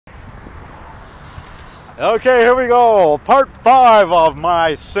Okay, here we go. Part 5 of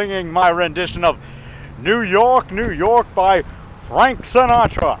my singing my rendition of New York, New York by Frank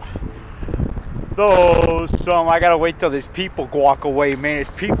Sinatra. I gotta wait till these people walk away, man.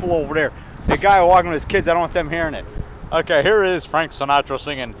 There's people over there. The guy walking with his kids, I don't want them hearing it. Okay, here is Frank Sinatra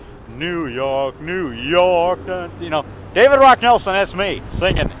singing New York, New York. You know, David Rock Nelson, that's me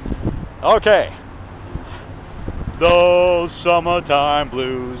singing. Okay. Those summertime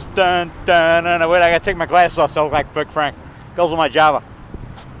blues. Dun, dun, dun. Wait, I gotta take my glasses off so I look like Big Frank. Goes with my Java.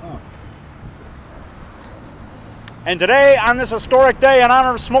 And today, on this historic day, in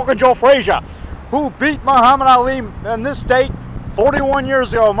honor of Smoking Joe Frazier, who beat Muhammad Ali in this date 41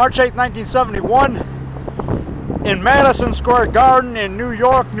 years ago, March 8, 1971, in Madison Square Garden in New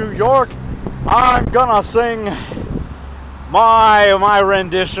York, New York, I'm gonna sing my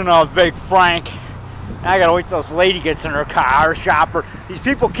rendition of Big Frank. I gotta wait till this lady gets in her car, shopper. These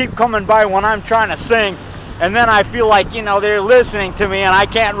people keep coming by when I'm trying to sing, and then I feel like, you know, they're listening to me and I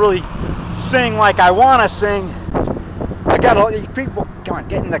can't really sing like I wanna sing. I gotta, these people, come on,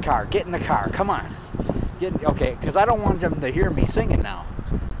 get in the car, come on. Okay, because I don't want them to hear me singing now.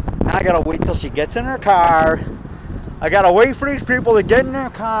 Now I gotta wait till she gets in her car. I gotta wait for these people to get in their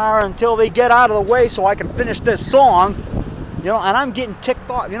car until they get out of the way so I can finish this song. You know, and I'm getting ticked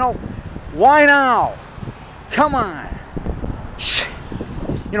off, you know. Why now? Come on.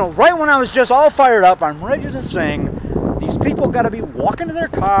 You know, right when I was just all fired up, I'm ready to sing, these people got to be walking to their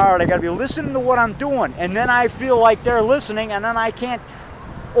car, they got to be listening to what I'm doing, and then I feel like they're listening, and then I can't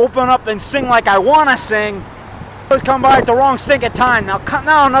open up and sing like I want to sing. Let's come by at the wrong stinking time. Now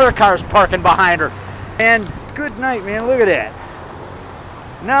another car's parking behind her. And good night, man, look at that.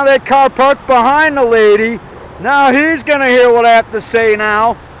 Now that car parked behind the lady, now he's going to hear what I have to say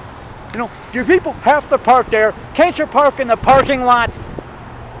now. You know, you people have to park there. Can't you park in the parking lot?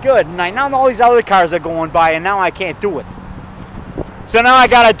 Good night. Now all these other cars are going by and now I can't do it. So now I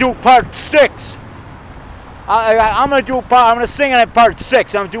gotta do part 6. I'm gonna sing it at part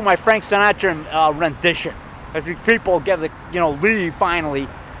 6. I'm gonna do my Frank Sinatra rendition. If you people get the, you know, leave finally,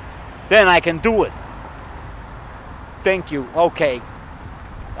 then I can do it. Thank you. Okay.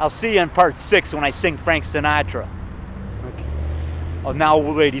 I'll see you in part 6 when I sing Frank Sinatra. Oh, now the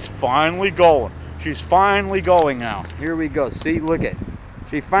lady's finally going. She's finally going now. Here we go. See, look at.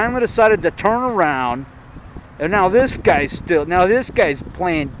 She finally decided to turn around. And now this guy's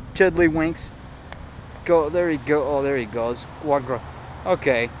playing tiddlywinks. Go, there he go. Oh, there he goes.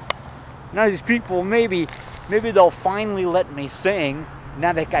 Okay. Now these people, maybe they'll finally let me sing.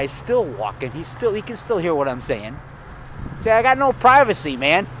 Now that guy's still walking. He can still hear what I'm saying. See, I got no privacy,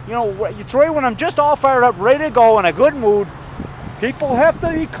 man. You know, it's right when I'm just all fired up, ready to go, in a good mood. People have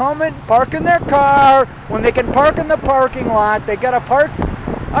to be coming, parking their car. When they can park in the parking lot, they gotta park.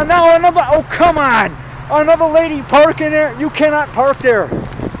 And now another, oh come on! Another lady parking there. You cannot park there.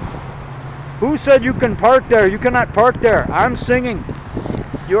 Who said you can park there? You cannot park there. I'm singing.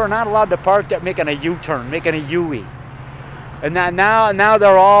 You are not allowed to park there, making a U-turn, making a U-E. And now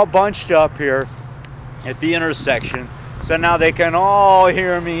they're all bunched up here at the intersection. So now they can all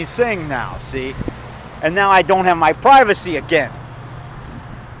hear me sing now, see? And now I don't have my privacy again.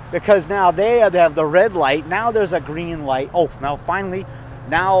 Because now they have the red light. Now there's a green light. Oh, now finally,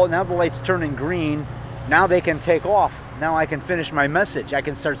 now the light's turning green. Now they can take off. Now I can finish my message. I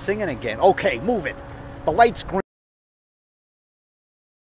can start singing again. Okay, move it. The light's green.